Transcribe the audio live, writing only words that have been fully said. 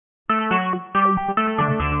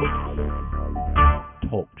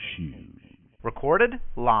Recorded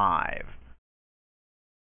live.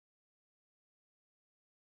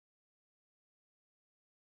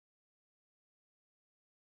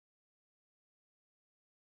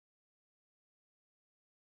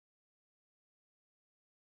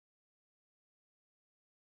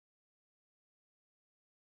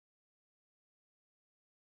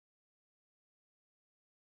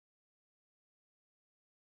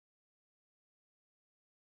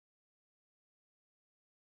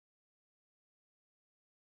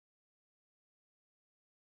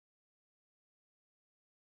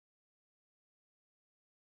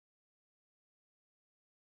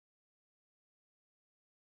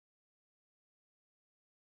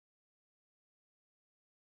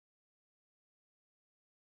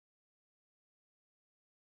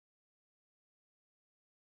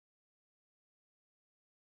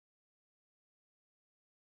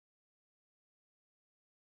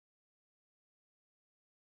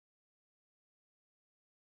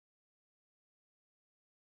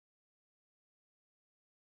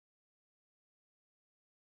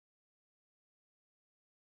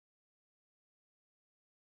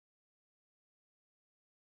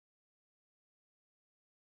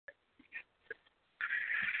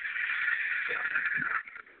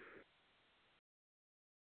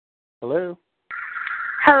 Hello.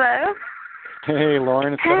 Hello. Hey,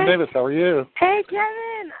 Lauren. It's Kevin Davis. How are you? Hey,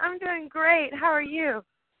 Kevin. I'm doing great. How are you?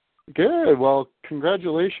 Good. Well,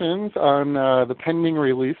 congratulations on the pending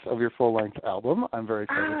release of your full-length album. I'm very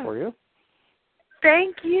excited for you.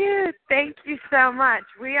 Thank you. Thank you so much.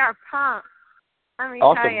 We are pumped. Let me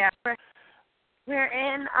awesome. tell you, we're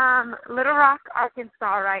in Little Rock,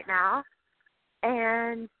 Arkansas right now,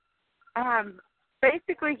 and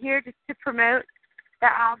basically here just to promote the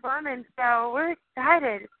album, and so we're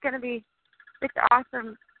excited. It's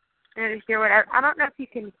awesome to hear whatever. I don't know if you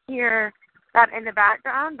can hear that in the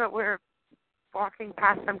background, but we're walking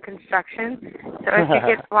past some construction, so if it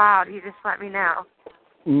gets loud, you just let me know.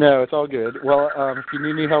 No, it's all good. Well, if you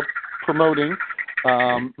need any help promoting,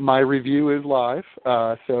 my review is live,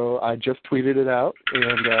 so I just tweeted it out,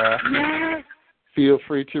 and yes. Feel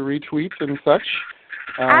free to retweet and such.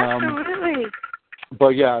 Absolutely. But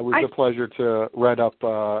yeah, it was a pleasure to write up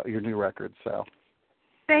your new record. So.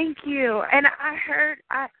 Thank you. And I heard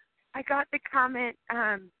I got the comment.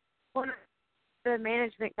 One of the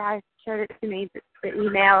management guys showed it to me, the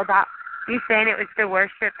email about you saying it was the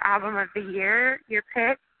worship album of the year, your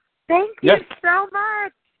pick. Thank you so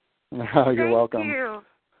much. Oh, you're welcome. Thank you.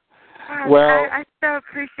 Well, I so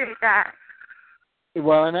appreciate that.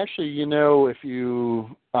 Well, and actually, if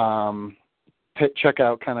you check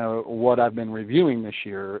out kind of what I've been reviewing this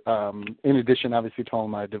year, in addition, obviously, to all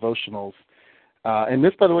my devotionals, and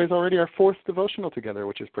this, by the way, is already our fourth devotional together,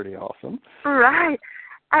 which is pretty awesome. Right.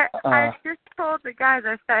 I just told the guys,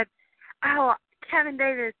 I said, Kevin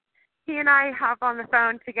Davis, he and I hop on the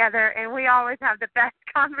phone together, and we always have the best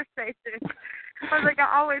conversations. I was like,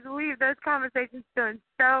 I always leave those conversations feeling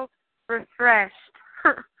so refreshed.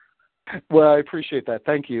 Well, I appreciate that.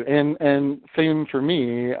 Thank you. And same for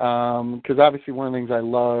me, because obviously one of the things I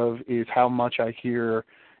love is how much I hear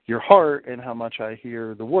your heart and how much I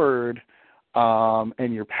hear the Word,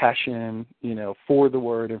 and your passion, for the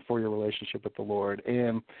Word and for your relationship with the Lord.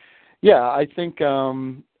 And, yeah, I think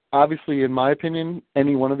obviously, in my opinion,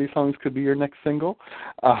 any one of these songs could be your next single.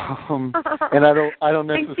 And I don't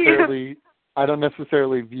necessarily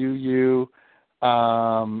view you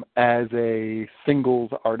as a singles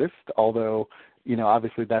artist, although,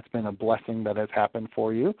 obviously that's been a blessing that has happened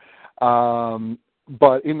for you.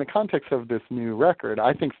 But in the context of this new record,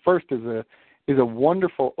 I think First is a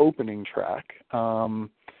wonderful opening track,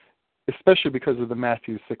 especially because of the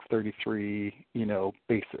Matthew 6:33,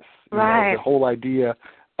 basis. Right. The whole idea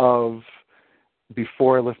of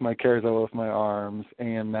before I lift my cares, I will lift my arms,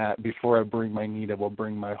 and that before I bring my need, I will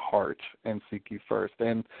bring my heart and seek you first.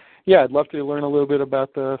 And, yeah, I'd love to learn a little bit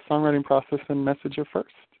about the songwriting process and message of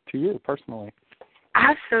First to you personally.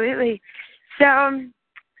 Absolutely. So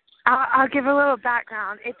I'll give a little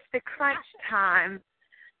background. It's the crunch time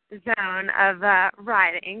zone of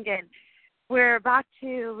writing, and we're about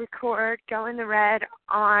to record Go in the Red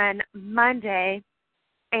on Monday,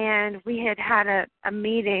 and we had a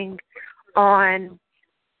meeting on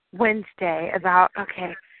Wednesday about,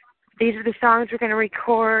 okay, these are the songs we're going to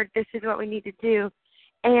record, this is what we need to do.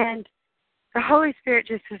 And the Holy Spirit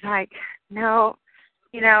just was like, no,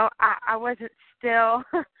 I wasn't still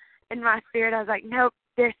in my spirit. I was like, nope,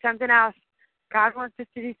 there's something else. God wants us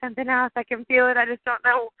to do something else. I can feel it. I just don't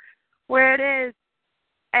know where it is.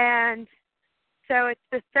 And so it's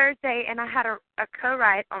this Thursday, and I had a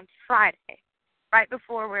co-write on Friday, right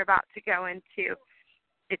before we're about to go into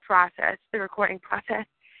process, the recording process.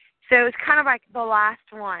 So it was kind of like the last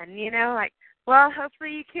one, like, well,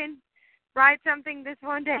 hopefully you can write something this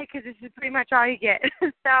one day because this is pretty much all you get. So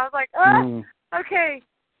I was like, okay.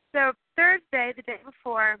 So Thursday, the day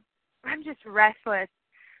before, I'm just restless.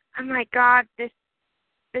 I'm like, God, this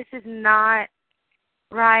is not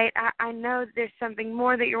right. I know there's something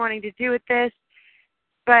more that you're wanting to do with this,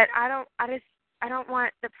 but I don't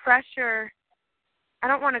want the pressure. I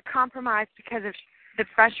don't want to compromise because of the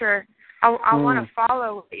pressure. I want to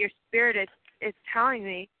follow what your spirit is telling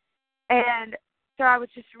me. And so I was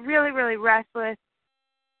just really, really restless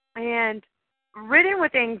and ridden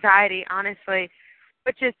with anxiety, honestly,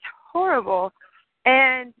 which is horrible.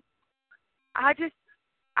 And I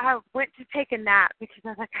went to take a nap because I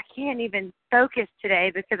was like, I can't even focus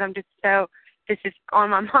today because this is on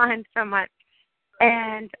my mind so much.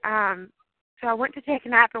 And so I went to take a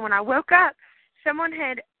nap, and when I woke up, someone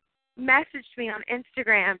had messaged me on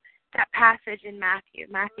Instagram that passage in Matthew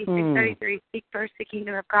 6:33, seek first the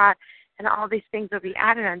kingdom of God, and all these things will be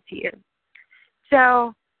added unto you.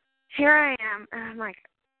 So here I am, and I'm like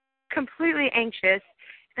completely anxious.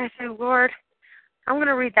 And I said, Lord, I'm going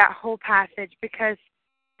to read that whole passage because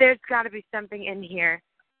there's got to be something in here.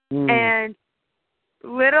 And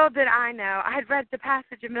little did I know, I had read the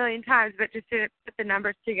passage a million times, but just didn't put the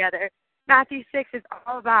numbers together. Matthew 6 is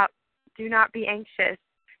all about do not be anxious.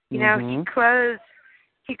 He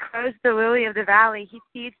clothes the lily of the valley. He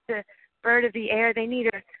feeds the bird of the air. They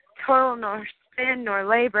neither toil nor spin nor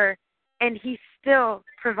labor, and he still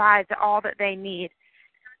provides all that they need.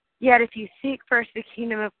 Yet if you seek first the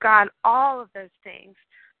kingdom of God, all of those things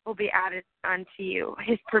will be added unto you.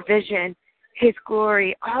 His provision, his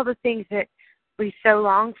glory, all the things that we so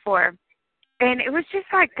long for. And it was just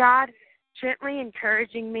like God gently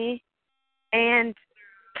encouraging me and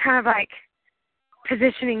kind of like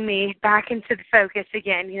positioning me back into the focus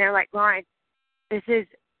again, like, Lauren, this is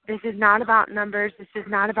not about numbers. This is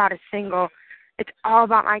not about a single. It's all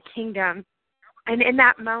about my kingdom. And in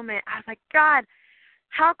that moment, I was like, God,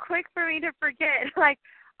 how quick for me to forget, like,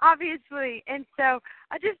 obviously. And so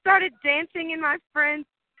I just started dancing in my friend's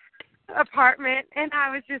apartment, and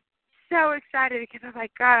I was just so excited because I was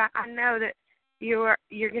like, God, I know that you're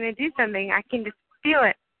going to do something. I can just feel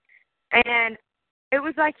it. And it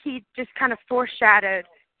was like he just kind of foreshadowed.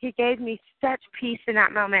 He gave me such peace in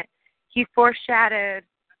that moment. He foreshadowed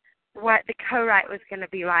what the co-write was going to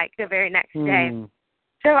be like the very next day.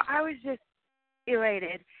 So I was just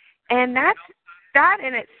elated. And that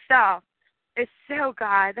in itself is so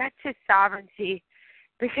God. That's his sovereignty.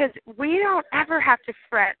 Because we don't ever have to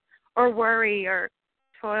fret or worry or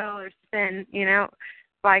toil or spin,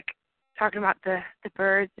 like talking about the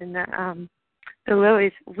birds and the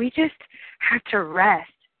lilies. We just have to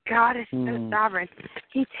rest. God is so sovereign.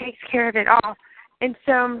 He takes care of it all. And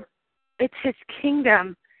so it's his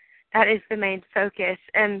kingdom that is the main focus.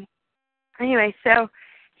 And anyway, so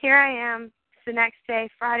here I am. It's the next day.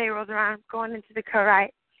 Friday rolls around, going into the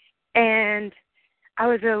co-write. And I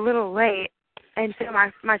was a little late. And so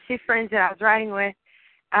my two friends that I was writing with,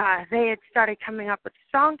 they had started coming up with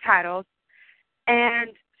song titles.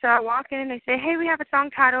 And so I walk in and they say, hey, we have a song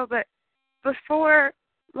title, but before,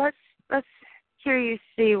 let's hear you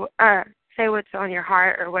say what's on your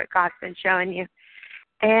heart or what God's been showing you.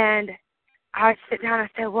 And I sit down and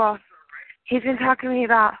I say, well, he's been talking to me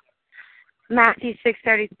about Matthew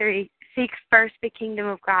 6:33, seek first the kingdom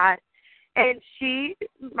of God. And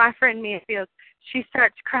my friend Mia Fields, she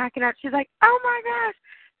starts cracking up. She's like, oh my gosh.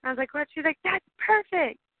 And I was like, what? She's like, that's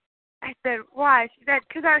perfect. I said, why? She said,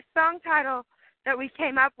 because our song title that we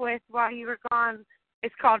came up with while you were gone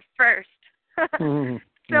is called First.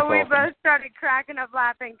 So we both started cracking up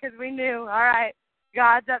laughing because we knew, all right,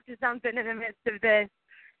 God's up to something in the midst of this.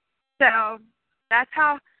 So that's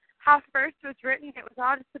how First was written. It was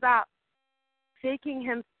all just about seeking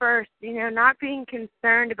him first, not being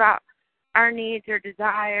concerned about our needs or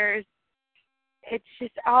desires. It's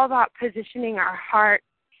just all about positioning our heart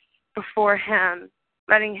before him,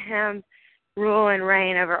 letting him rule and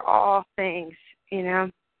reign over all things,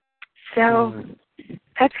 So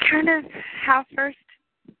that's kind of how First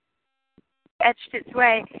etched its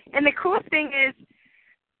way. And the cool thing is,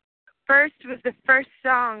 First was the first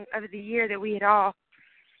song of the year that we had all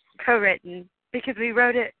co-written because we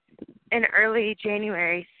wrote it in early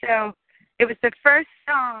January. So it was the first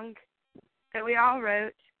song that we all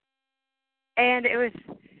wrote, and it was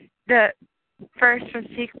the first from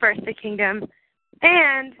Seek First the Kingdom,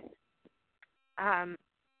 and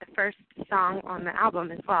the first song on the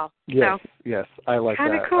album as well. Yes, I like that.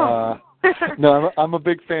 Kind of cool. No, I'm a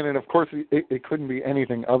big fan, and of course it couldn't be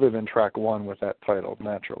anything other than track one with that title,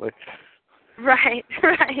 naturally. Right.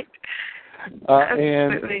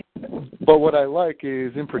 Absolutely. But what I like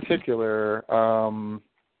is, in particular,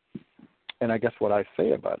 and I guess what I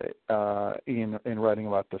say about it in writing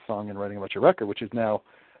about the song and writing about your record, which is now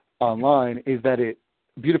online, is that it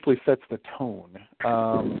beautifully sets the tone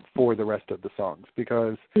for the rest of the songs.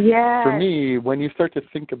 Because for me, when you start to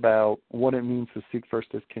think about what it means to seek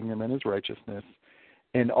first His kingdom and His righteousness,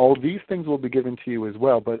 and all these things will be given to you as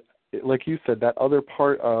well. But like you said, that other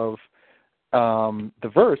part of the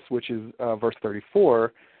verse, which is verse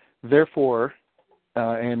 34, therefore,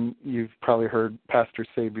 and you've probably heard pastors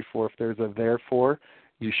say before, if there's a therefore,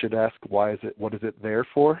 you should ask, what is it there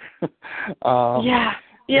for? Do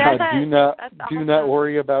not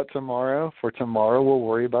worry about tomorrow, for tomorrow will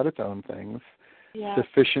worry about its own things. Yeah.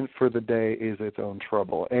 Sufficient for the day is its own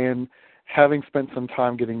trouble. And having spent some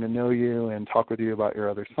time getting to know you and talk with you about your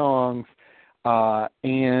other songs,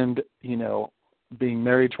 and, being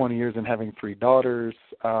married 20 years and having 3 daughters,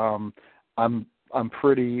 I'm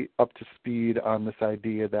pretty up to speed on this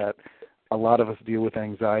idea that a lot of us deal with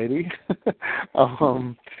anxiety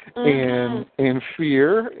and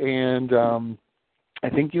fear. And I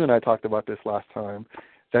think you and I talked about this last time,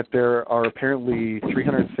 that there are apparently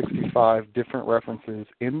 365 different references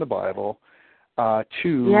in the Bible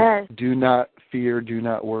to do not fear, do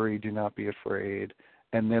not worry, do not be afraid.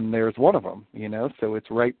 And then there's one of them, so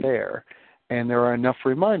it's right there. And there are enough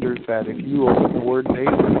reminders that if you open the Word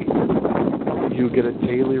daily, you get a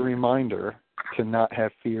daily reminder to not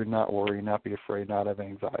have fear, not worry, not be afraid, not have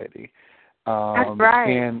anxiety. That's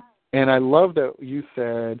right. And I love that you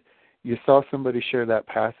said you saw somebody share that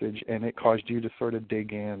passage and it caused you to sort of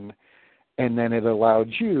dig in, and then it allowed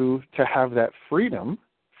you to have that freedom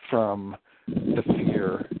from the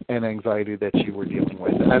fear and anxiety that you were dealing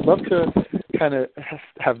with. And I'd love to kind of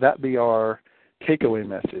have that be our takeaway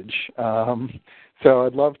message. So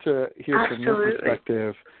I'd love to hear from your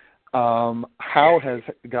perspective, how has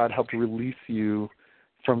God helped release you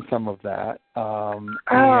from some of that?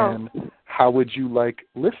 And how would you like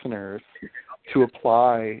listeners to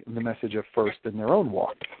apply the message of first in their own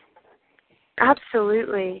walk?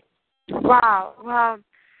 Absolutely. Wow. Well,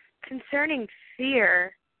 concerning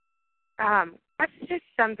fear, that's just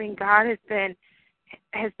something God has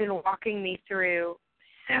been walking me through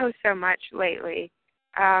so much lately,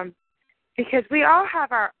 because we all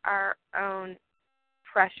have our own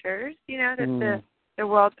pressures, that the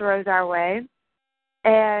world throws our way,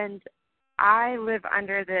 and I live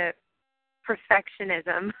under the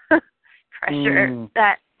perfectionism pressure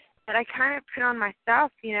that I kind of put on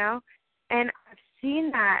myself, and I've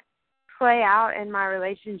seen that play out in my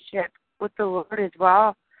relationship with the Lord as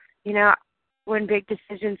well. When big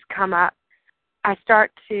decisions come up, I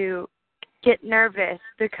start to get nervous,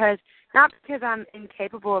 not because I'm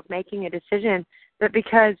incapable of making a decision, but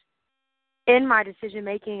because in my decision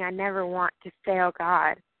making, I never want to fail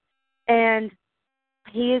God. And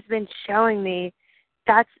He has been showing me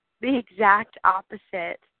that's the exact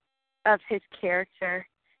opposite of His character,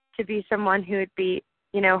 to be someone who would be,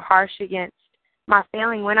 harsh against my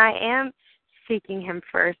failing when I am seeking Him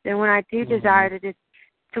first, and when I do desire to just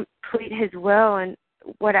complete His will, and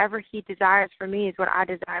whatever He desires for me is what I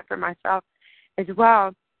desire for myself as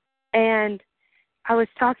well. And I was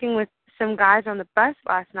talking with some guys on the bus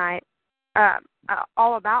last night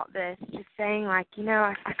all about this, just saying, I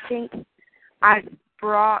think I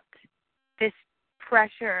brought this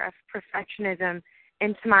pressure of perfectionism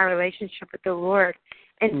into my relationship with the Lord.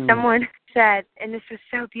 And someone said, and this was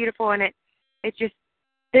so beautiful, and it just,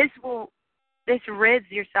 this rids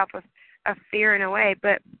yourself of fear in a way,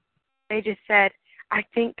 but they just said, I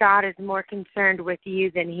think God is more concerned with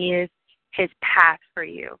you than He is His path for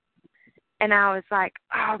you. And I was like,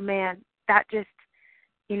 oh man, that just,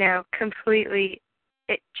 completely,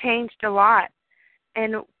 it changed a lot.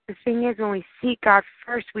 And the thing is, when we seek God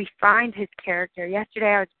first, we find His character.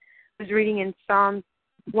 Yesterday I was reading in Psalm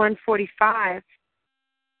 145,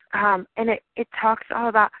 and it talks all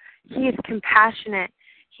about He is compassionate,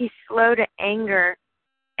 He's slow to anger,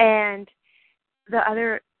 and the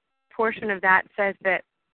other portion of that says that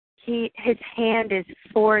His hand is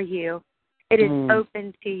for you. It is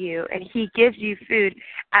open to you, and He gives you food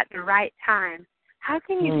at the right time. How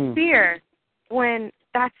can you fear when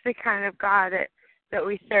that's the kind of God that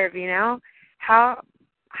we serve, How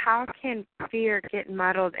can fear get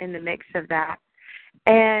muddled in the mix of that?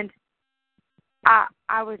 And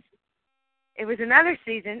it was another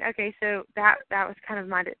season. Okay, so that was kind of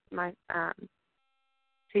my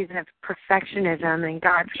season of perfectionism, and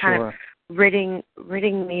God's kind of ridding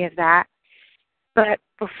me of that. But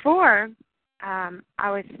before, I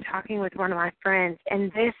was talking with one of my friends,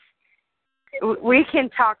 and we can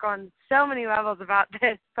talk on so many levels about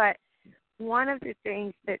this, but one of the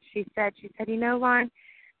things that she said, you know, Lauren,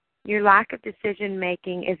 your lack of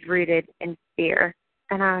decision-making is rooted in fear.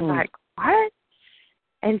 And I was like, what?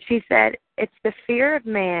 And she said, it's the fear of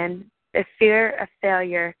man, the fear of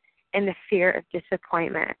failure, and the fear of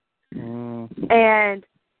disappointment. And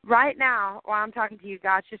right now, while I'm talking to you,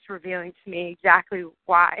 God's just revealing to me exactly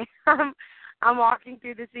why I'm walking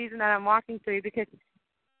through the season that I'm walking through, because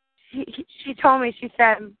she told me, she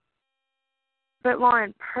said, but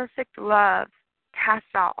Lauren, perfect love casts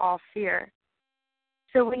out all fear.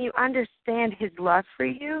 So when you understand his love for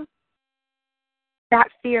you, that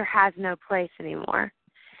fear has no place anymore.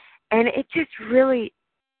 And it just really,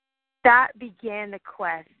 that began the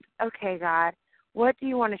quest. Okay, God, what do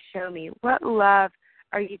you want to show me? What love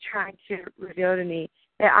are you trying to reveal to me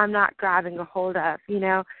that I'm not grabbing a hold of, you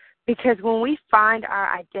know? Because when we find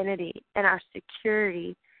our identity and our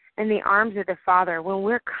security in the arms of the Father, when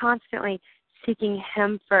we're constantly seeking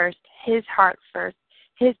him first, his heart first,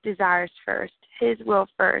 his desires first, his will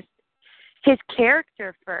first, his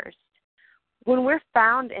character first, when we're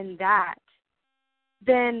found in that,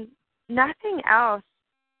 then nothing else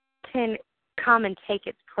can come and take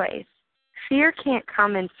its place. Fear can't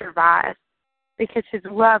come and survive because his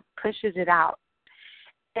love pushes it out.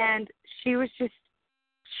 And she was just,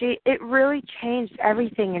 it really changed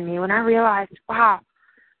everything in me when I realized, wow,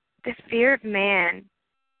 the fear of man,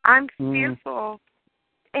 I'm fearful.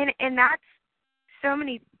 And that's, so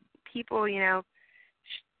many people, you know,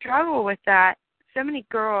 struggle with that. So many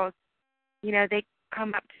girls, you know, they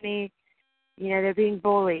come up to me, you know, they're being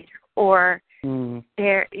bullied, or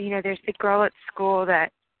they're, you know, there's the girl at school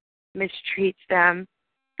that mistreats them,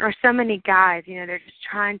 or so many guys, you know, they're just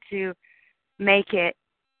trying to make it,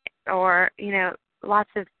 or, you know,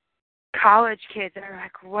 lots of college kids that are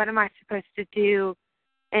like, what am I supposed to do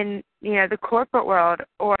in, you know, the corporate world,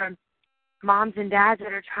 or moms and dads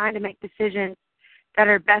that are trying to make decisions that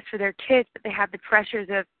are best for their kids, but they have the pressures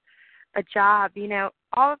of a job, you know,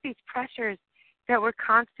 all of these pressures that we're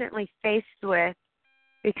constantly faced with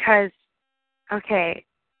because, okay,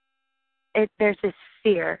 there's this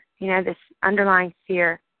fear, you know, this underlying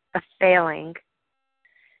fear of failing.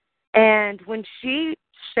 And when she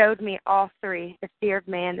showed me all three, the fear of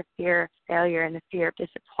man, the fear of failure, and the fear of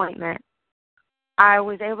disappointment, I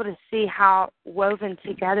was able to see how woven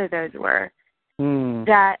together those were.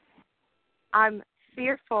 That I'm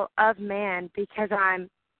fearful of man because I'm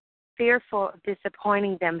fearful of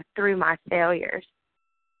disappointing them through my failures.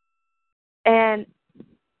 And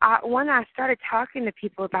when I started talking to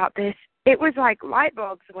people about this, it was like light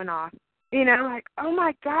bulbs went off. You know, like, oh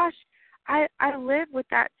my gosh, I live with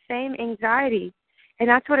that same anxiety. And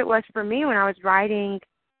that's what it was for me when I was writing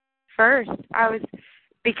first. I was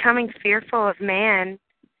becoming fearful of man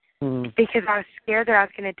because I was scared that I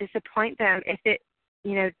was going to disappoint them if it,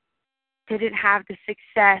 you know, didn't have the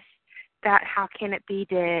success that How Can It Be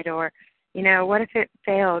did, or, you know, what if it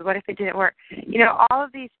failed? What if it didn't work? You know, all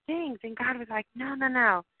of these things. And God was like,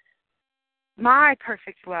 no. My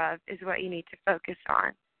perfect love is what you need to focus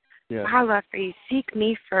on. Yeah. My love for you. Seek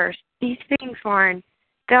me first. These things, Lauren,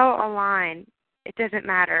 they'll align. It doesn't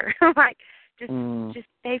matter. Like, just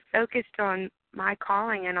stay focused on my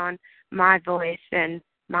calling and on my voice and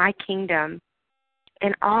my kingdom,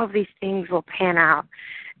 and all of these things will pan out.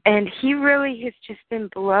 And he really has just been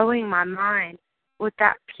blowing my mind with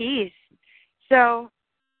that peace. So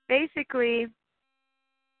basically,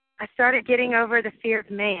 I started getting over the fear of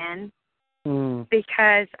man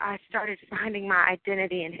because I started finding my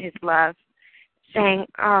identity in his love, saying,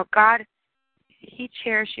 oh, God, he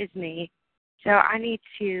cherishes me. So I need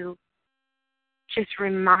to just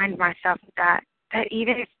remind myself of that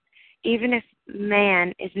even if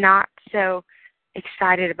man is not so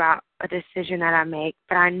excited about a decision that I make,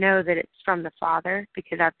 but I know that it's from the Father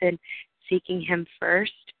because I've been seeking him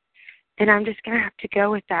first, then I'm just going to have to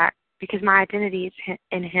go with that because my identity is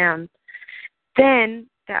in him. Then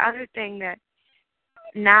the other thing that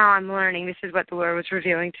now I'm learning, this is what the Lord was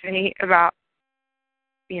revealing to me about,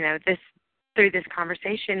 you know, this through this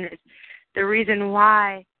conversation, is the reason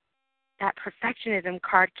why that perfectionism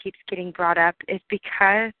card keeps getting brought up is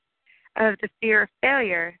because of the fear of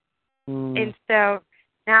failure. And so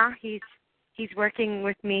now he's working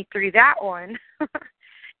with me through that one.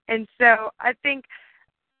 And so I think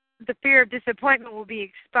the fear of disappointment will be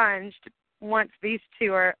expunged once these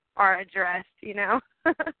two are addressed, you know.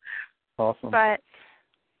 Awesome. But,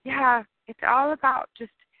 yeah, it's all about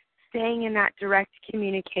just staying in that direct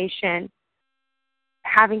communication,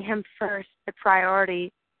 having him first, the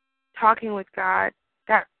priority, talking with God,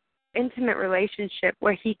 that intimate relationship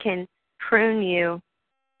where he can prune you,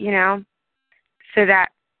 you know. so that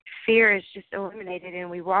fear is just eliminated and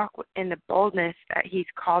we walk in the boldness that he's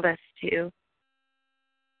called us to.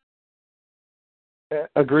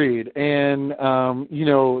 Agreed. And,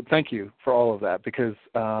 thank you for all of that, because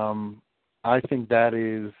I think that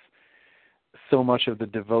is so much of the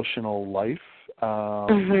devotional life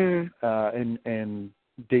and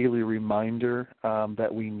daily reminder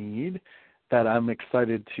that we need, that I'm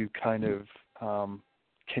excited to kind of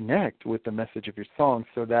connect with the message of your song,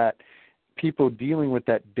 so that people dealing with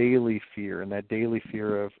that daily fear and that daily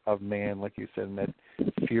fear of man, like you said, and that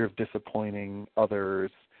fear of disappointing others,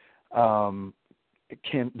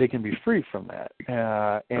 they can be free from that,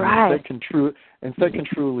 and right. instead can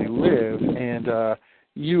truly live. And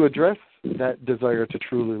you address that desire to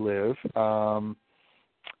truly live.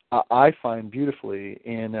 I find beautifully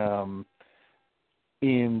in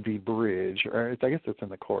the bridge, or I guess it's in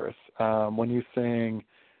the chorus, when you sing.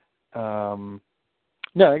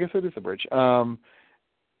 No, I guess it is a bridge.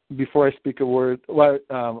 Before I speak a word,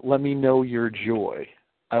 let me know your joy.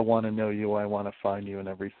 I want to know you. I want to find you in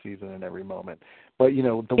every season and every moment. But,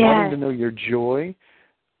 wanting to know your joy,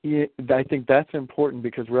 I think that's important,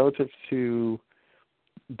 because relative to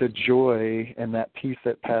the joy and that peace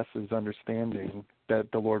that passes understanding that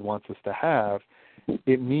the Lord wants us to have,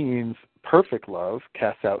 it means perfect love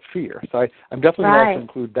casts out fear. So I'm definitely going to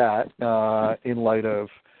include that in light of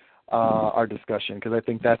our discussion, because I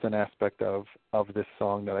think that's an aspect of this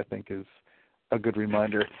song that I think is a good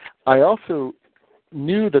reminder. I also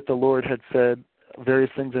knew that the Lord had said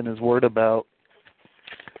various things in his word about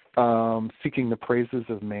seeking the praises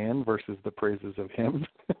of man versus the praises of him.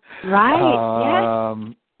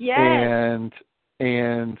 Right. Yes.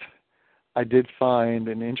 And I did find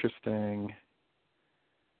an interesting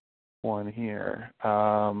one here.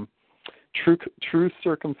 True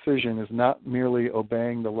circumcision is not merely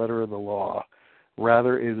obeying the letter of the law.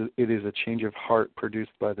 Rather, it is a change of heart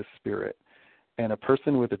produced by the Spirit. And a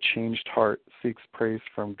person with a changed heart seeks praise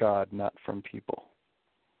from God, not from people.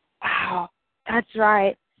 Wow, that's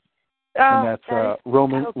right. And that's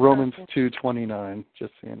Romans 2:29,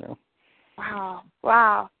 just so you know.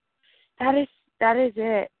 Wow. That is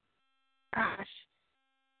it. Gosh,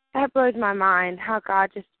 that blows my mind, how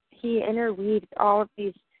God he interweaves all of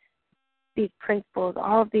these principles,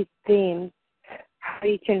 all of these themes, how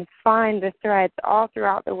you can find the threads all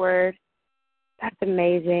throughout the Word. That's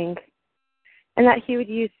amazing. And that he would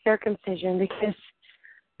use circumcision, because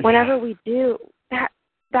whenever we do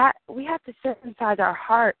that we have to circumcise our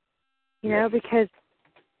heart, because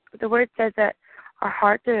the Word says that our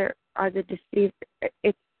hearts are the deceiver.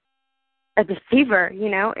 It's a deceiver,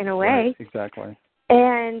 in a way. Right, exactly.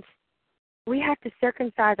 And we have to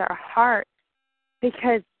circumcise our heart,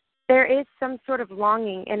 because there is some sort of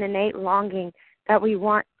longing, an innate longing, that we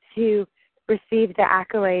want to receive the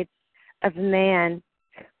accolades of man.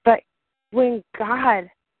 But when God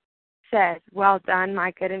says, "Well done,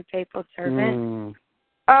 my good and faithful servant,"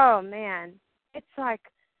 oh, man, it's like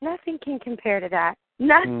nothing can compare to that.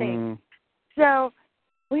 Nothing. So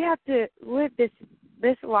we have to live this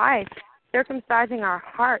life, circumcising our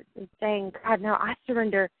hearts and saying, "God, no, I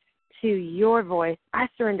surrender to your voice. I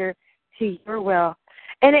surrender to your will."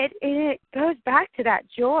 And it goes back to that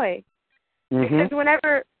joy, because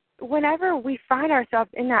whenever we find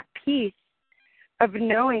ourselves in that peace of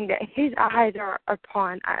knowing that his eyes are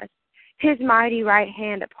upon us, his mighty right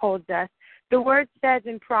hand upholds us. The Word says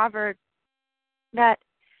in Proverbs that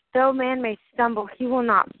though man may stumble, he will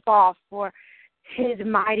not fall, for his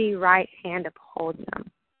mighty right hand upholds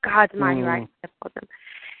him. God's mighty right hand upholds him.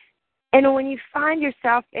 And when you find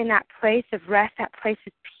yourself in that place of rest, that place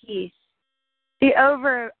of peace, the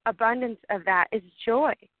overabundance of that is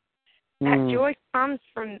joy. That joy comes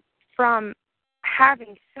from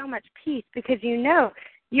having so much peace, because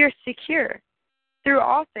you're secure through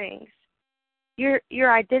all things.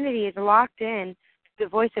 Your identity is locked in to the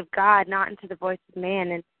voice of God, not into the voice of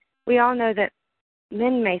man. And we all know that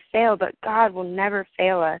men may fail, but God will never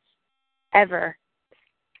fail us, ever.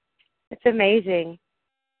 It's amazing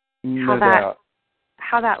how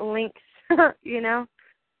that links,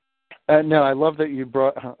 No, I love that you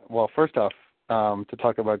brought, well, first off, to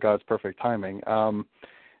talk about God's perfect timing.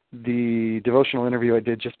 The devotional interview I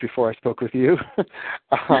did just before I spoke with you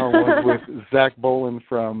was with Zach Boland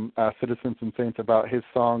from Citizens and Saints, about his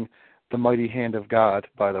song, "The Mighty Hand of God,"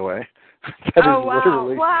 by the way.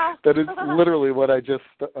 That is literally what I just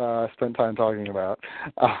spent time talking about.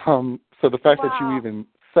 So the fact that you even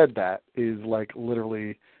said that is like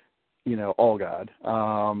literally, all God.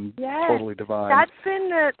 Yes. Totally divine. That's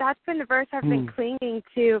been the verse I've been clinging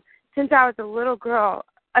to since I was a little girl,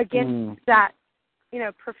 against that,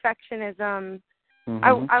 perfectionism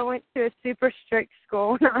I went to a super strict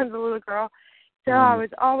school when I was a little girl, so I was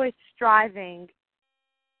always striving,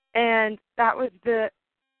 and that was the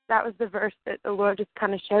verse that the Lord just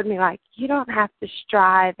kind of showed me, like, you don't have to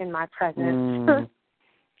strive in my presence.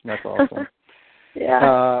 That's awesome.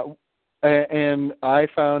 Yeah. And I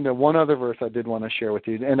found one other verse I did want to share with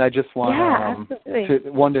you, and I just want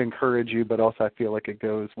to encourage you, but also I feel like it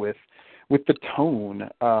goes with the tone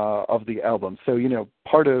of the album. So,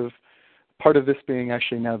 part of this being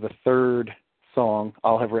actually now the third song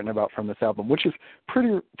I'll have written about from this album, which is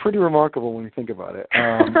pretty remarkable when you think about it.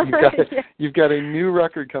 You've got a new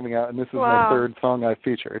record coming out, and this is my third song I've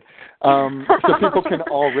featured. So people can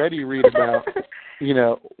already read about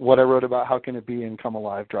what I wrote about How Can It Be and Come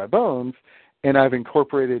Alive, Dry Bones, and I've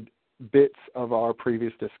incorporated bits of our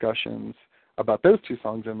previous discussions about those two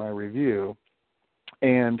songs in my review.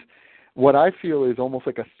 And what I feel is almost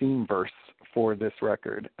like a theme verse for this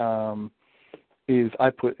record is I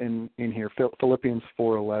put in here Philippians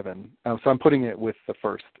 4:11. So I'm putting it with the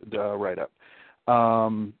first write-up.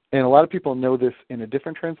 And a lot of people know this in a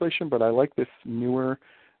different translation, but I like this newer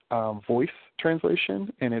voice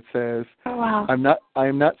translation, and it says, I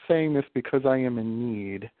am not saying this because I am in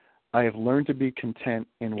need. I have learned to be content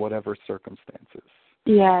in whatever circumstances.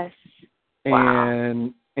 Yes.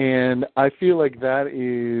 And I feel like that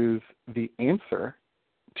is the answer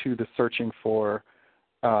to the searching for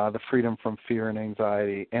the freedom from fear and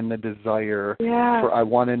anxiety and the desire for, I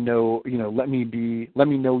want to know, let me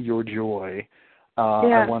know your joy.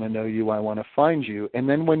 I want to know you. I want to find you. And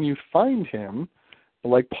then when you find him,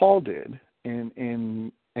 like Paul did,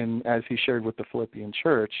 and as he shared with the Philippian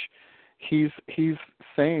church, he's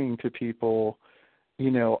saying to people,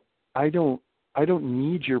 I don't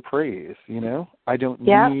need your praise, I don't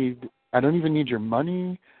even need your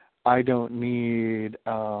money. I don't need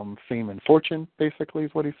fame and fortune, basically,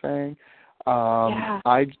 is what he's saying.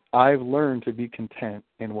 I've learned to be content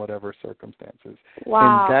in whatever circumstances.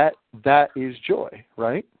 Wow. And that is joy,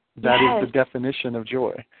 right? That is the definition of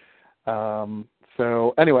joy.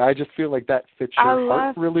 So anyway, I just feel like that fits your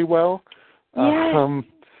heart really well.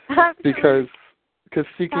 Because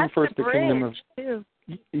seeking first the kingdom of too.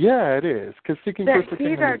 Yeah, it is. Because seeking first the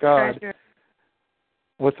kingdom of God. Treasure.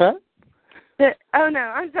 What's that? Oh no,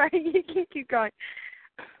 I'm sorry. You can keep going.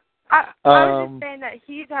 I was just saying that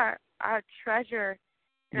he's our treasure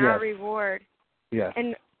and our reward. Yes.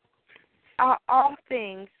 And all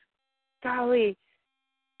things, golly,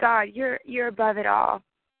 God, you're above it all.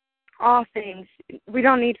 All things. We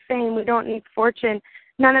don't need fame. We don't need fortune.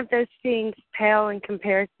 None of those things pale in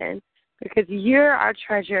comparison, because you're our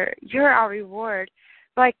treasure. You're our reward.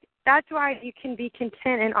 Like, that's why you can be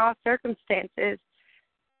content in all circumstances.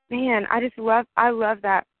 Man, I love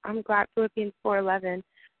that. I'm glad Philippians 4:11.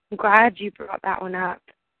 I'm glad you brought that one up.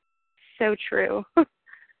 So true.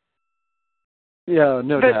 Yeah,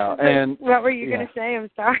 no doubt. And what were you going to say? I'm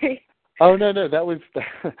sorry. Oh no, that was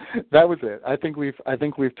it. I think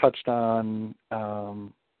we've touched on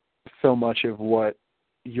so much of what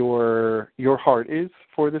your heart is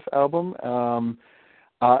for this album.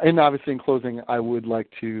 And obviously, in closing, I would like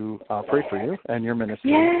to pray for you and your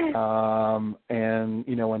ministry. Yes. And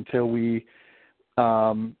until we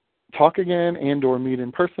talk again and/or meet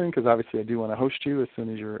in person, because obviously I do want to host you as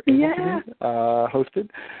soon as you're able to be hosted,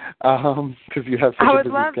 because you have such a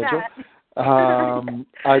busy schedule.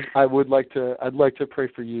 I'd like to pray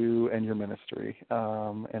for you and your ministry,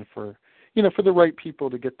 and for the right people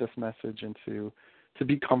to get this message and to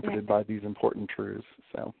be comforted by these important truths.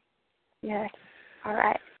 So. Yes. All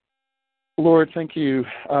right. Lord, thank you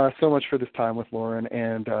so much for this time with Lauren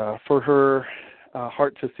and for her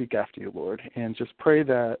heart to seek after you, Lord, and just pray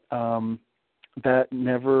that that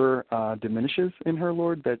never diminishes in her,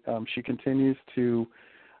 Lord, that she continues to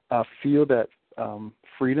feel that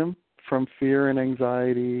freedom from fear and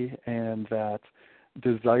anxiety, and that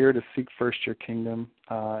desire to seek first your kingdom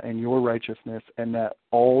and your righteousness, and that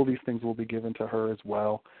all these things will be given to her as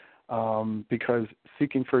well, because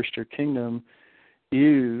seeking first your kingdom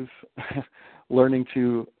is learning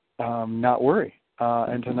to not worry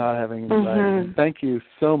and to not having anxiety. Mm-hmm. Thank you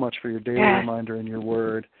so much for your daily reminder and your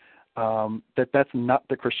word that that's not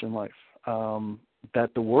the Christian life, that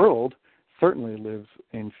the world certainly lives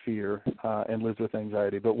in fear and lives with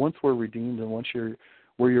anxiety. But once we're redeemed and once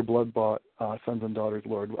we're your blood-bought sons and daughters,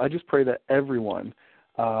 Lord, I just pray that everyone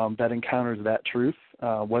that encounters that truth,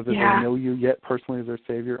 whether they know you yet personally as their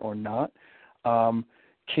Savior or not,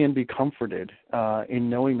 can be comforted in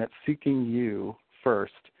knowing that seeking you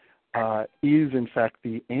first is, in fact,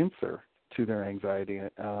 the answer to their anxiety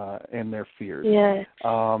and their fears. Yes.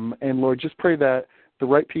 And, Lord, just pray that the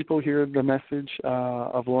right people hear the message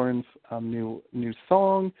of Lauren's new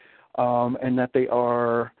song, and that they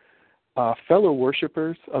are fellow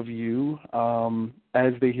worshipers of you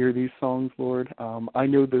as they hear these songs, Lord. I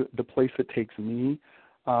know the place it takes me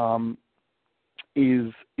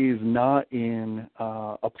is not in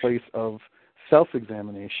a place of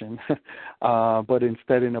self-examination, but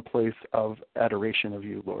instead in a place of adoration of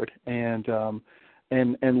you, Lord, and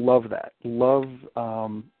love that. Love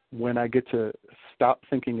when I get to stop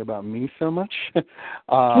thinking about me so much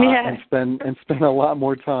and spend a lot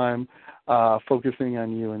more time focusing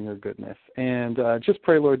on you and your goodness. And just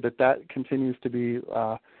pray, Lord, that continues to be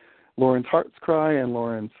Lauren's heart's cry and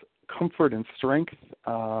Lauren's comfort and strength,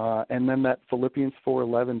 and then that Philippians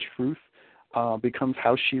 4:11 truth becomes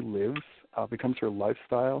how she lives, becomes her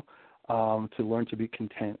lifestyle, to learn to be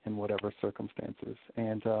content in whatever circumstances.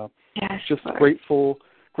 And just grateful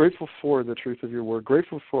for the truth of your word,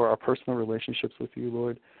 grateful for our personal relationships with you,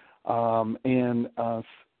 Lord, and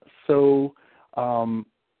so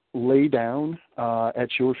lay down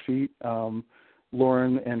at your feet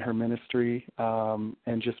Lauren and her ministry,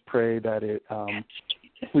 and just pray that it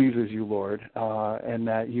pleases you, Lord, and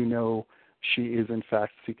that she is in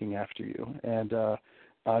fact seeking after you. And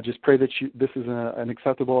just pray that this is an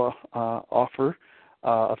acceptable offer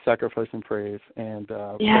of sacrifice and praise, and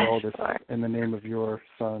pray all this in the name of your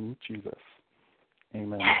Son, Jesus.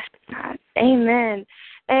 Amen. Yes, God. Amen.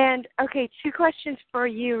 And, okay, 2 questions for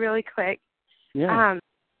you really quick. Yeah.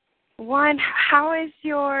 One, how is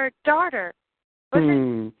your daughter?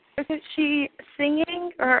 Isn't she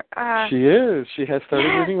singing? Or She is. She has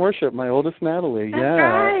started leading worship, my oldest Natalie. That's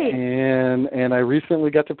right. And I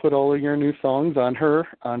recently got to put all of your new songs on her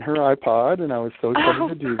iPod, and I was so excited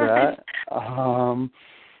to do that.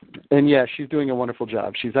 And yeah, she's doing a wonderful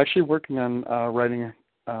job. She's actually working on writing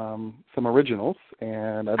some originals,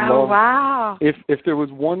 and I'd love, wow. if there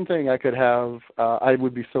was one thing I could have, I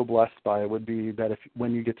would be so blessed by, it would be that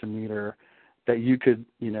when you get to meet her, that you could,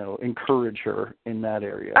 encourage her in that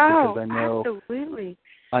area. Oh, because I know, absolutely.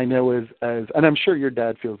 I know as and I'm sure your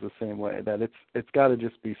dad feels the same way, that it's got to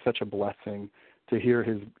just be such a blessing to hear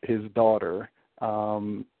his daughter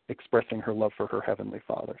expressing her love for her Heavenly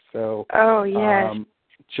Father. So,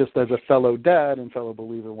 just as a fellow dad and fellow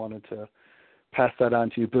believer, wanted to pass that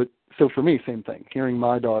on to you. But so for me, same thing. Hearing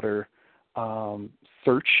my daughter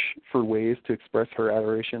search for ways to express her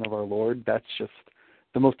adoration of our Lord, that's just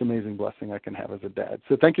the most amazing blessing I can have as a dad.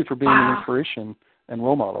 So thank you for being an inspiration and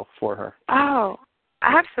role model for her. Oh,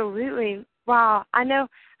 absolutely. Wow. I know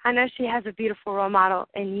she has a beautiful role model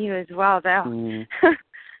in you as well, though.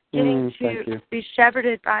 Getting to be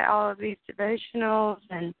shepherded by all of these devotionals,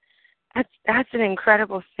 and that's an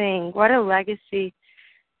incredible thing. What a legacy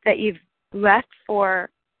that you've left for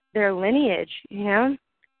their lineage, You're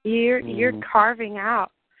carving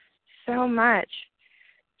out so much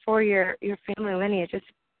for your family lineage.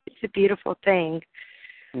 It's a beautiful thing.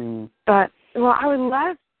 But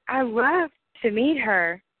I'd love to meet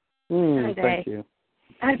her someday. Thank you.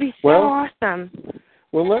 That'd be so awesome.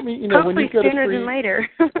 Well, let me, hopefully when you've got sooner a free, than later.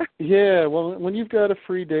 Yeah, well, when you've got a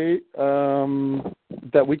free date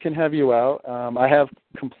that we can have you out, I have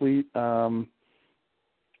complete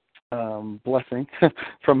blessing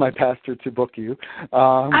from my pastor to book you.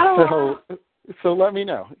 So let me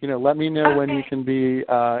know. Let me know when you can be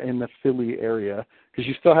in the Philly area, because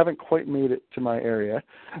you still haven't quite made it to my area.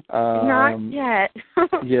 Not yet.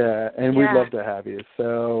 Yeah, and we'd love to have you.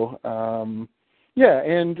 So,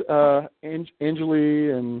 and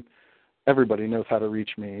Anjali and everybody knows how to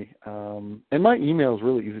reach me. And my email is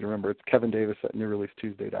really easy to remember. It's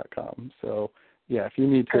kevindavis@newreleasetuesday.com. So, yeah, if you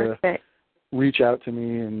need to reach out to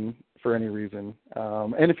me and for any reason.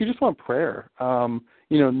 And if you just want prayer,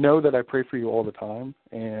 know that I pray for you all the time.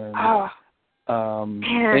 And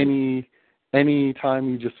any time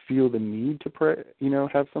you just feel the need to pray,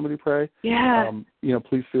 have somebody pray,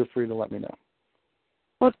 please feel free to let me know.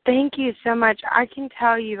 Well, thank you so much. I can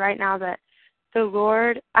tell you right now that the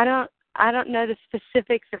Lord, I don't know the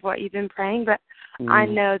specifics of what you've been praying, but I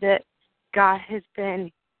know that God has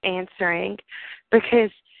been answering,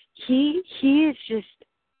 because He is just,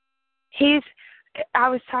 I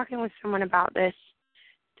was talking with someone about this.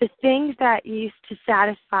 The things that used to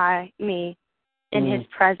satisfy me in His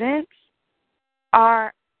presence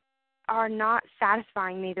are not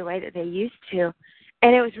satisfying me the way that they used to.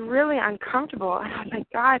 And it was really uncomfortable. And I was like,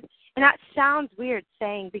 God, and that sounds weird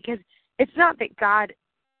saying, because it's not that God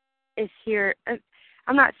is here.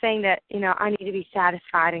 I'm not saying that, I need to be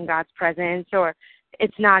satisfied in God's presence or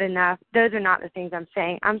it's not enough. Those are not the things I'm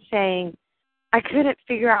saying. I'm saying I couldn't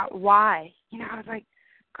figure out why. I was like,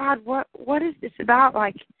 God, what is this about?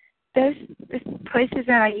 Like, those places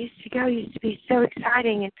that I used to go used to be so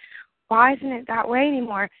exciting, and why isn't it that way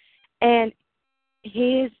anymore? And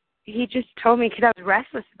he just told me, because I was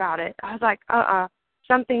restless about it. I was like,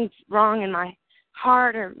 something's wrong in my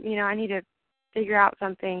heart, or, I need to figure out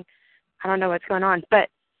something. I don't know what's going on. But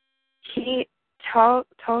he told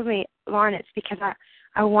me, Lauren, it's because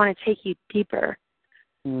I want to take you deeper.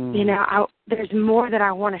 There's more that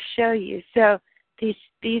I want to show you. So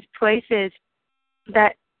these places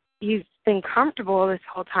that you've been comfortable this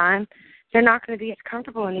whole time, they're not going to be as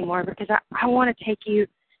comfortable anymore, because I want to take you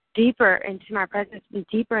deeper into my presence and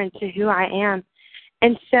deeper into who I am.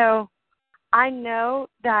 And so I know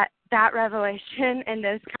that revelation and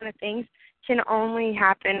those kind of things can only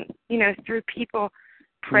happen, through people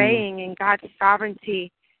praying and God's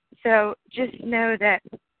sovereignty. So just know that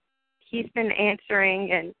he's been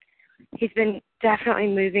answering, and he's been definitely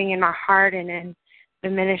moving in my heart and in the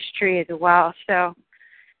ministry as well. So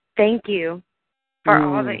thank you for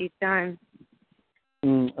all that you've done.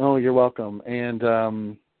 Oh, you're welcome. And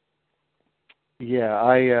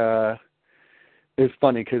it's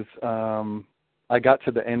funny because I got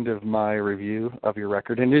to the end of my review of your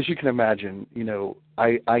record, and as you can imagine,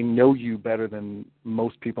 I know you better than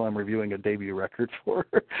most people I'm reviewing a debut record for.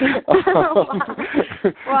 Wow.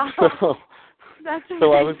 That's amazing.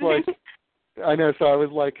 So I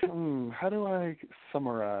was like, how do I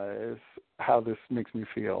summarize how this makes me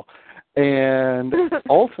feel? And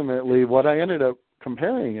ultimately, what I ended up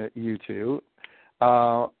comparing you to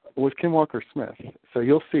was Kim Walker-Smith. So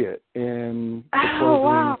you'll see it in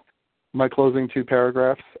my closing 2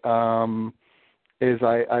 paragraphs. Is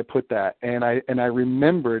I put that, and I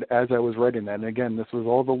remembered as I was writing that, and again, this was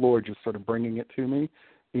all the Lord just sort of bringing it to me.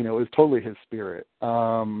 It was totally His Spirit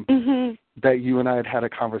that you and I had a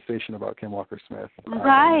conversation about Kim Walker-Smith.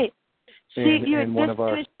 Right. You had just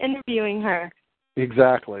finished interviewing her.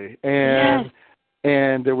 Exactly, and yes.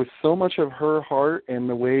 And there was so much of her heart and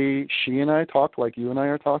the way she and I talked, like you and I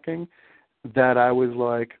are talking, that I was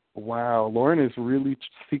like, wow, Lauren is really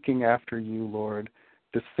seeking after you, Lord,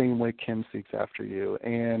 the same way Kim seeks after you.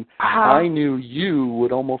 And I knew you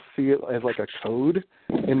would almost see it as like a code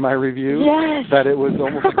in my review, that it was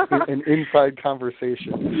almost like an inside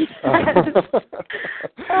conversation. Yes.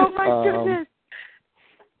 Oh, my goodness.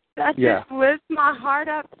 That just lifts my heart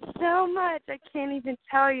up so much. I can't even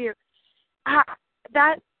tell you.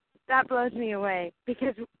 That blows me away,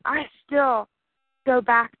 because I still go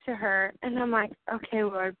back to her and I'm like, okay,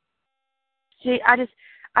 Lord. I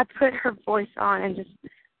put her voice on and just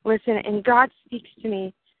listen, and God speaks to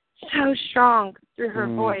me so strong through her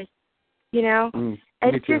voice, you know?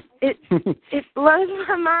 It just it blows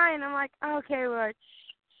my mind. I'm like, okay, Lord.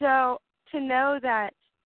 So to know that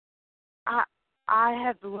I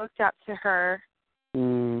have looked up to her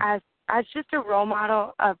as just a role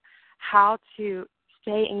model of how to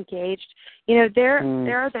stay engaged. You know, there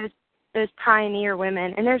are those pioneer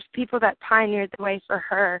women, and there's people that pioneered the way for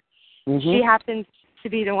her. She happens to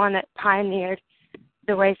be the one that pioneered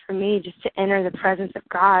the way for me, just to enter the presence of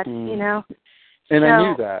God, you know. And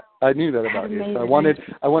so, I knew that about you. So I wanted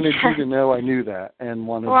you to know I knew that, and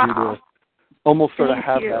wanted you to almost sort of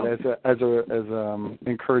have that as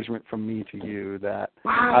encouragement from me to you, that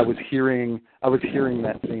I was hearing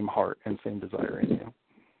that same heart and same desire in you.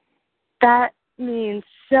 That means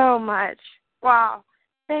so much. Wow.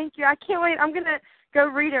 Thank you. I can't wait. I'm going to go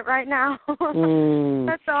read it right now.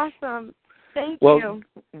 That's awesome. Thank you.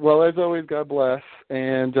 Well, as always, God bless.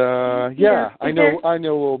 And I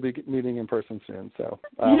know we'll be meeting in person soon, so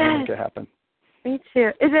we'll make it happen. Me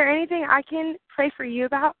too. Is there anything I can pray for you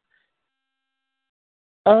about?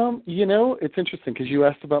 You know, it's interesting because you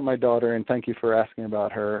asked about my daughter, and thank you for asking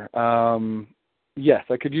about her. Yes,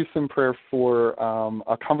 I could use some prayer for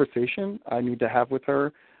a conversation I need to have with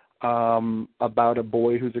her about a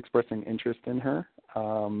boy who's expressing interest in her,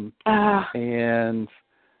 and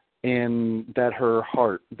that her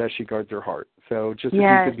heart, that she guards her heart. So just if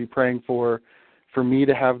you could be praying for me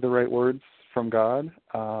to have the right words from God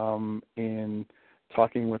in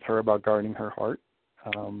talking with her about guarding her heart.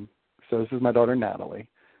 So this is my daughter, Natalie.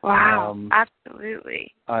 Wow,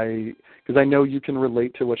 absolutely. Because I know you can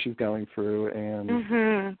relate to what she's going through, and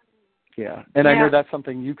I know that's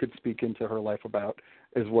something you could speak into her life about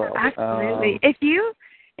as well. Absolutely. If you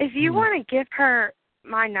want to give her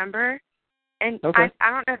my number, and I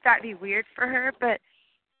don't know if that'd be weird for her, but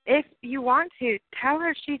if you want to, tell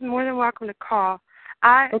her she's more than welcome to call.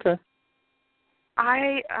 I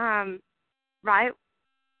right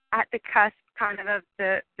at the cusp kind of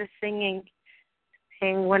the singing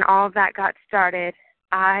thing, when all of that got started,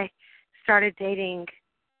 I started dating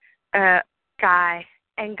a guy,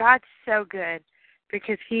 and God's so good,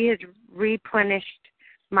 because he has replenished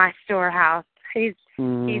my storehouse. He's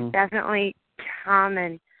definitely come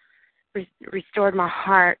and restored my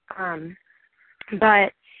heart.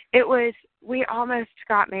 But we almost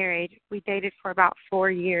got married. We dated for about 4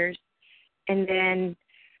 years, and then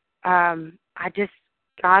God just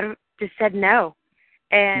said no,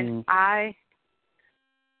 and I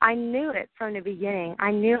knew it from the beginning.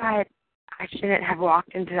 I knew I shouldn't have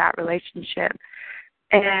walked into that relationship,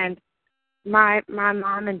 and my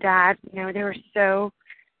mom and dad, they were so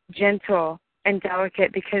gentle and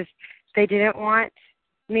delicate because they didn't want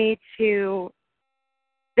to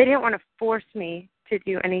force me to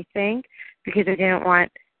do anything, because they didn't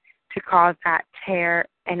want to cause that tear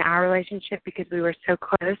in our relationship because we were so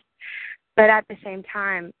close. But at the same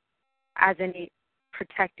time, as any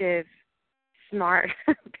protective, smart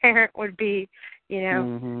parent would be,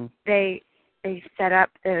 they set up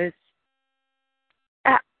those.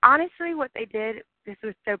 Honestly, what they did, this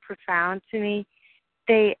was so profound to me,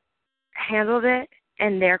 they handled it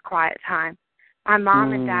in their quiet time. My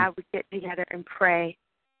mom and dad would get together and pray,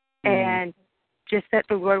 and just that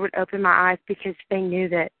the Lord would open my eyes, because they knew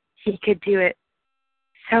that he could do it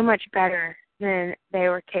so much better than they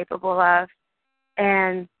were capable of.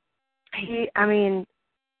 And the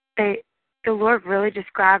Lord really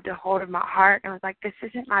just grabbed a hold of my heart and was like, this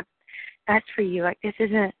isn't that's for you. Like, this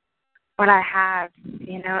isn't what I have.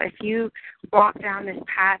 If you walk down this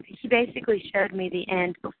path, he basically showed me the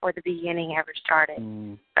end before the beginning ever started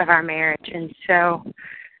of our marriage. And so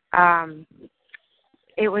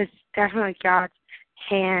it was definitely God's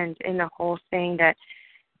hand in the whole thing that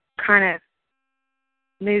kind of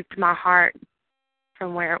moved my heart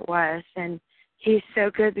from where it was. And he's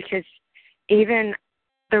so good, because even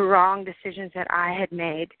the wrong decisions that I had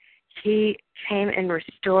made, he came and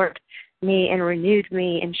restored me and renewed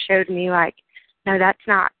me and showed me, like, no, that's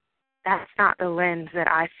not the lens that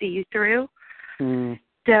I see you through.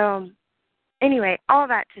 So anyway, all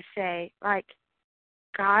that to say, like,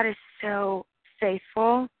 God is so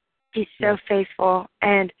faithful. He's so faithful.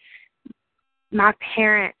 And my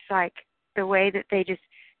parents, like, the way that they just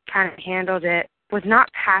kind of handled it was not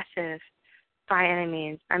passive by any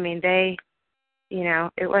means. I mean, they,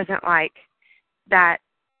 it wasn't like that,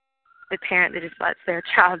 the parent that just lets their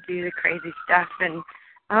child do the crazy stuff and,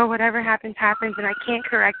 oh, whatever happens, happens, and I can't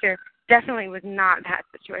correct her. Definitely was not that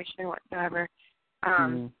situation whatsoever.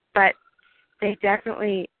 But they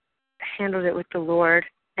definitely handled it with the Lord.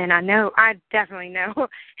 And I definitely know,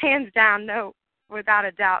 hands down, no, without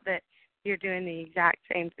a doubt, that you're doing the exact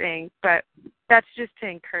same thing. But that's just to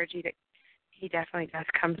encourage you that he definitely does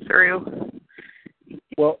come through.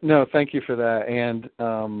 Well, no, thank you for that. And,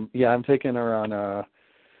 I'm taking her on a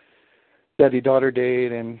daddy-daughter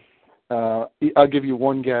date, and I'll give you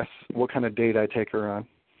one guess what kind of date I take her on.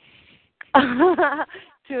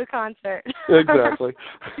 To a concert. Exactly.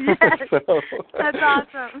 Yes. That's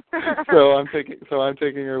awesome. so I'm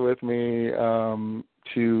taking her with me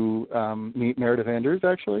to meet Meredith Anders,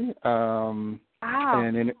 actually. Wow.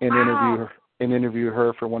 And interview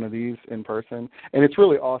her for one of these in person. And it's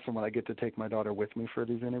really awesome when I get to take my daughter with me for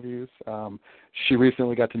these interviews. She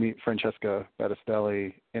recently got to meet Francesca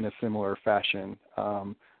Battistelli in a similar fashion.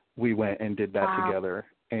 We went and did that together.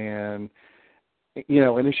 And,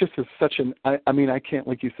 and it's just such I can't,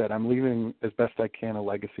 like you said, I'm leaving as best I can a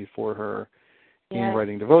legacy for her in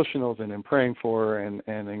writing devotionals and in praying for her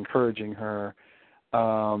and encouraging her.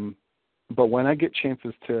 But when I get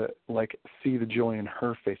chances to, like, see the joy in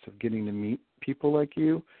her face of getting to meet people like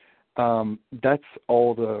you, that's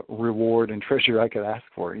all the reward and treasure I could ask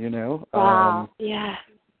for, Wow, yeah.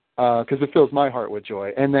 Because it fills my heart with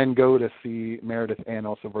joy. And then go to see Meredith and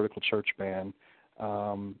also Vertical Church Band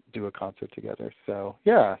do a concert together. So,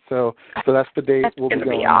 so that's the date we'll be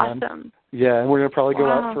going on. That's going to be awesome. Yeah, and we're going to probably go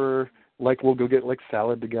out for, like, we'll go get, like,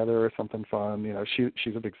 salad together or something fun.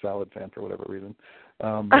 She's a big salad fan for whatever reason.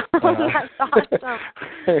 That's awesome.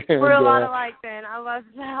 We're a lot alike then. I love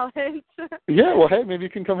salads. Yeah, well, hey, maybe you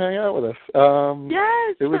can come hang out with us.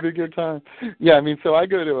 Yes. It would be a good time. Yeah, so I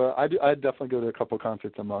definitely go to a couple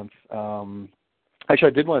concerts a month. Actually,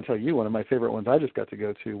 I did want to tell you one of my favorite ones I just got to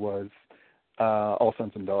go to was All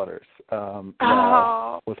Sons and Daughters.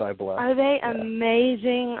 Was I blessed? Are they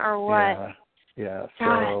amazing or what? Yeah.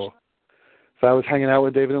 Gosh. So I was hanging out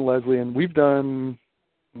with David and Leslie, and we've done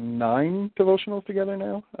 9 devotionals together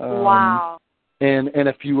now. Wow. And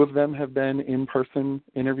a few of them have been in-person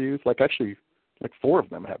interviews. Like, actually, 4 of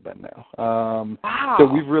them have been now. Wow. So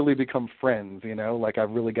we've really become friends, Like,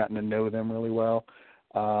 I've really gotten to know them really well.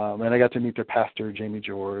 And I got to meet their pastor, Jamie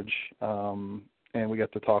George, and we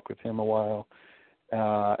got to talk with him a while.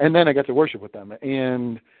 And then I got to worship with them.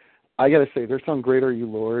 And I got to say, their song "Great Are You,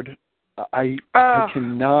 Lord." I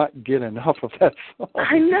cannot get enough of that song.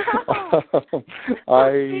 I know.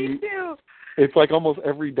 Me too. It's like almost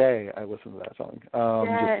every day I listen to that song, yes.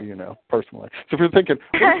 just so you know, personally. So if you're thinking,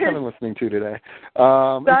 what are Kevin listening to today?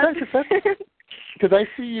 Because I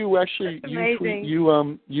see you actually,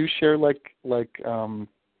 you share like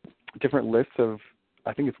different lists of,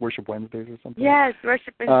 I think it's Worship Wednesdays or something. Yes,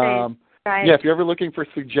 Worship Wednesdays. Right. Yeah, if you're ever looking for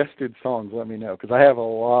suggested songs, let me know, because I have a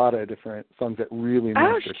lot of different songs that really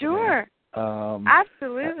minister to me.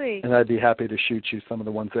 Absolutely. And I'd be happy to shoot you some of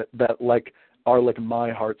the ones that like are like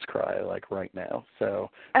my heart's cry, like right now.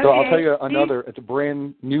 So I'll tell you another. It's a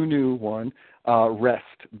brand new one,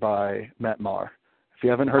 "Rest" by Matt Maher. If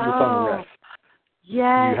you haven't heard the song "Rest,"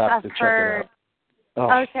 yes, you have I've to check heard. it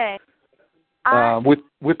out. Oh. Okay.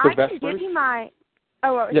 With the Vespers. I can give you my.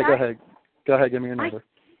 Oh, what was yeah, that? go ahead. Go ahead. Give me your number.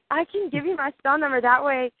 I can give you my cell number. That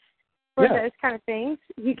way, for those kind of things,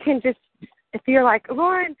 you can just, if you're like,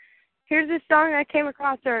 Lauren, here's this song I came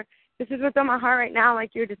across, or this is what's on my heart right now,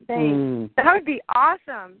 like you're just saying. That would be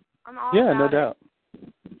awesome. I'm all about no doubt.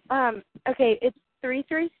 Okay, it's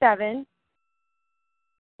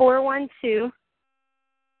 337-412-3936.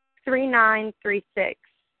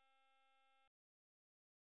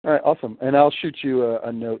 All right, awesome. And I'll shoot you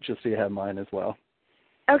a note just so you have mine as well.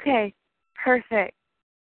 Okay, perfect.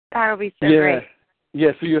 That'll be so great.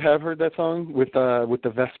 Yeah, so you have heard that song with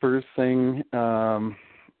the Vespers sing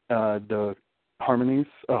the harmonies?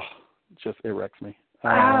 Oh, it wrecks me.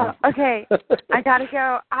 Okay. I gotta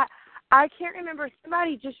go. I can't remember.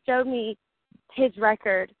 Somebody just showed me his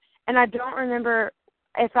record, and I don't remember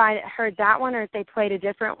if I heard that one or if they played a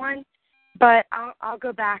different one. But I'll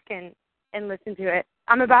go back and listen to it.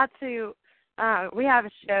 I'm about to. We have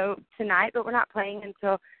a show tonight, but we're not playing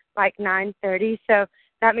until like 9:30. So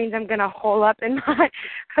that means I'm gonna hole up in my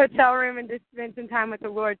hotel room and just spend some time with the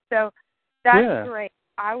Lord. So that's great.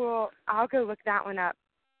 I'll go look that one up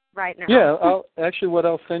right now. Yeah,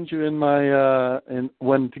 I'll send you in my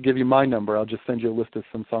when to give you my number, I'll just send you a list of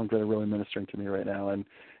some songs that are really ministering to me right now, and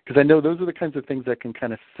because I know those are the kinds of things that can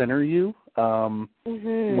kind of center you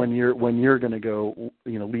when you're going to go,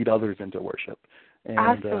 lead others into worship. And,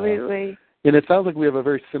 absolutely. And it sounds like we have a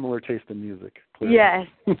very similar taste in music. Clearly. Yes.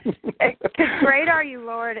 "Great Are You,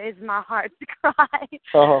 Lord" is my heart's cry.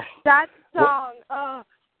 That song,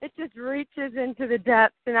 it just reaches into the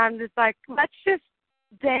depths, and I'm just like, let's just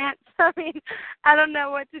dance. I mean, I don't know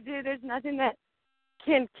what to do. There's nothing that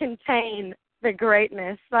can contain the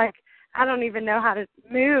greatness. Like, I don't even know how to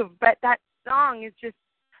move, but that song is just,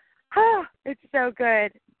 it's so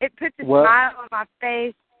good. It puts a smile on my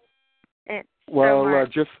face.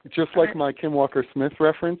 Just like my Kim Walker-Smith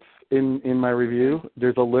reference in my review,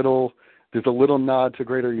 there's a little nod to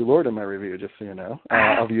 "Great Are You, Lord" in my review, just so you know,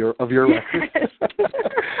 of your record.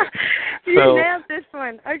 You nailed this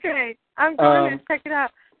one. Okay, I'm going to check it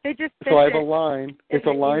out. They just so I have a line. It's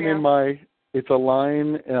a line in my. It's a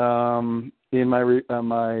line in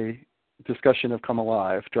my discussion of "Come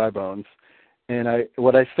Alive," Dry Bones, and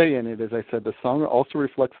what I say in it is I said the song also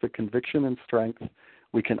reflects the conviction and strength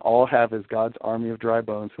we can all have as God's army of dry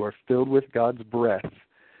bones who are filled with God's breath,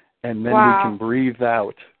 and then we can breathe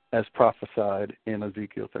out as prophesied in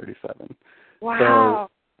Ezekiel 37. Wow.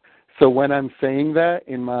 So when I'm saying that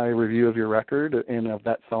in my review of your record and of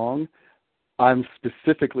that song, I'm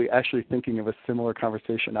specifically actually thinking of a similar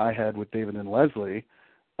conversation I had with David and Leslie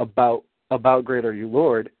about "Great Are You,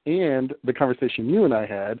 Lord," and the conversation you and I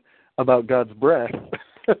had about God's breath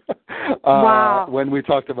when we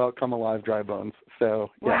talked about "Come Alive, Dry Bones."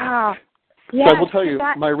 So, yeah. Wow. Yeah, so I will tell you,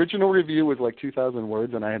 my original review was like 2,000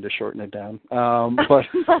 words, and I had to shorten it down. But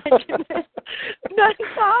that's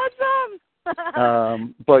awesome.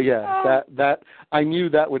 But yeah, that I knew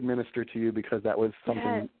that would minister to you because that was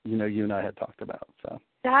something you and I had talked about. So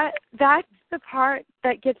that's the part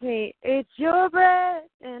that gets me. It's your breath,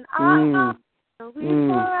 and we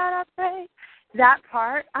pour out our praise. That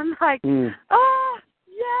part, I'm like, oh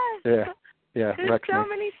yes. Yeah. There's so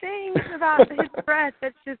many things about his breath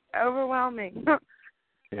that's just overwhelming.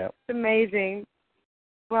 Yeah. It's amazing.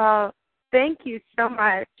 Well, thank you so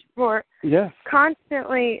much for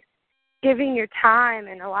constantly giving your time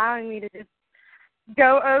and allowing me to just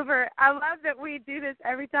go over. I love that we do this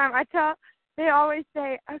every time. They always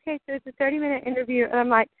say, okay, so it's a 30-minute interview. And I'm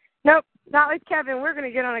like, nope, not with Kevin. We're going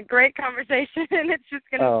to get on a great conversation, and it's just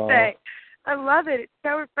going to stay. I love it. It's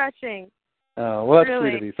so refreshing. Oh, well, that's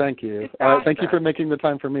sweet of you. Thank you. Awesome. Thank you for making the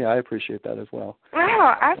time for me. I appreciate that as well.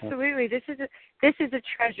 Wow, absolutely. This is a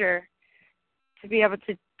treasure to be able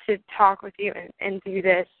to talk with you and do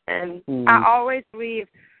this. And I always leave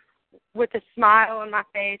with a smile on my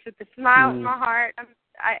face, with a smile in my heart.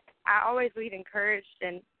 I always leave encouraged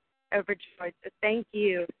and overjoyed. So thank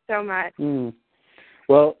you so much.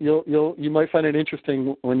 Well, you might find it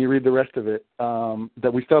interesting when you read the rest of it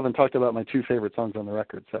that we still haven't talked about my 2 favorite songs on the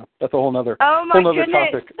record. So that's a whole nother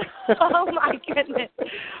topic. Oh my goodness!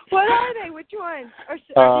 What are they? Which ones? Or do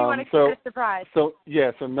you want to keep it a surprise? So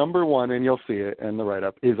number 1, and you'll see it in the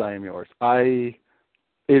write-up, is "I Am Yours."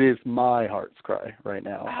 It is my heart's cry right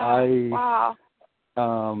now. Wow.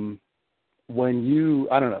 I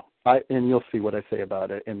don't know, and you'll see what I say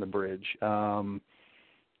about it in the bridge.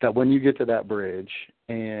 That when you get to that bridge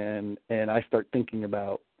and I start thinking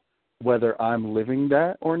about whether I'm living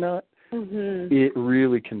that or not, it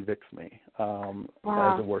really convicts me as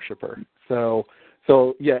a worshiper. So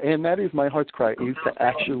yeah, and that is my heart's cry, is to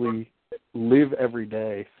actually live every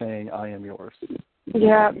day saying, "I am yours."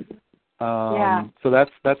 Yeah. So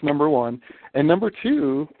that's number 1. And number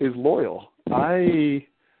 2 is "Loyal." I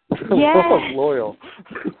love "Loyal."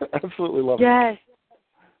 Absolutely love it. Yes.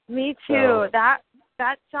 Me too.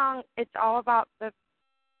 That song, it's all about the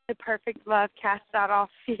perfect love casts out all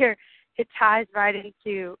fear. It ties right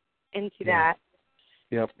into that.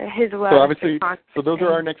 Yep. His love. So obviously, those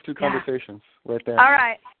are our next 2 conversations right there. All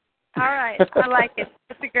right. I like it.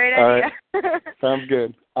 It's a great idea. Right. Sounds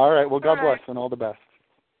good. All right. Well, God bless and all the best.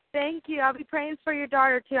 Thank you. I'll be praying for your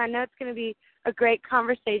daughter too. I know it's going to be a great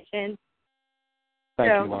conversation. Thank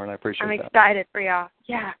you, Lauren. I appreciate that. I'm excited for y'all.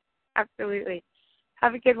 Yeah, absolutely.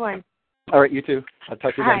 Have a good one. All right, you too. I'll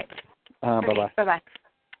talk to you again. All right. Bye-bye. Bye-bye.